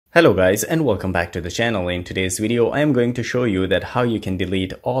Hello guys and welcome back to the channel. In today's video, I am going to show you that how you can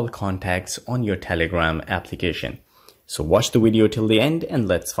delete all contacts on your Telegram application. So watch the video till the end and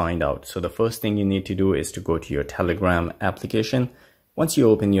let's find out. So the first thing you need to do is to go to your Telegram application. Once you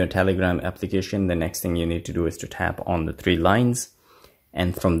open your Telegram application, the next thing you need to do is to tap on the three lines.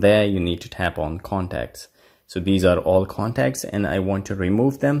 And from there, you need to tap on contacts. So these are all contacts and I want to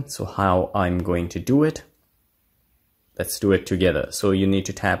remove them. So how I'm going to do it? Let's do it together. So you need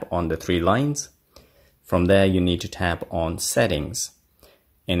to tap on the three lines. From there, you need to tap on settings.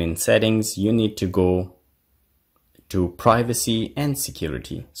 And in settings, you need to go to privacy and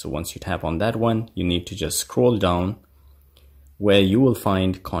security. So once you tap on that one, you need to just scroll down where you will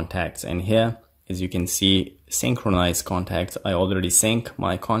find contacts. And here, as you can see, synchronize contacts. I already sync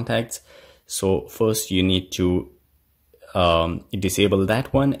my contacts. So first you need to disable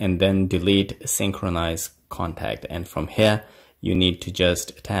that one and then delete synchronize contact. And from here, you need to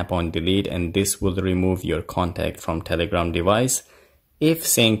just tap on delete and this will remove your contact from Telegram device. If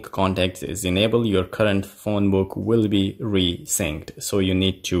sync contacts is enabled, your current phone book will be resynced. So you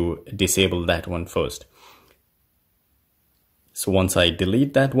need to disable that one first. So once I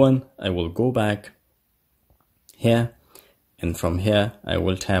delete that one, I will go back here. And from here, I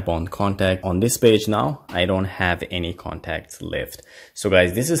will tap on contact. On this page now, I don't have any contacts left. So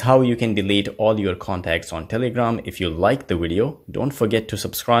guys, this is how you can delete all your contacts on Telegram. If you like the video, don't forget to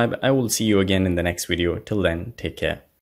subscribe. I will see you again in the next video. Till then, take care.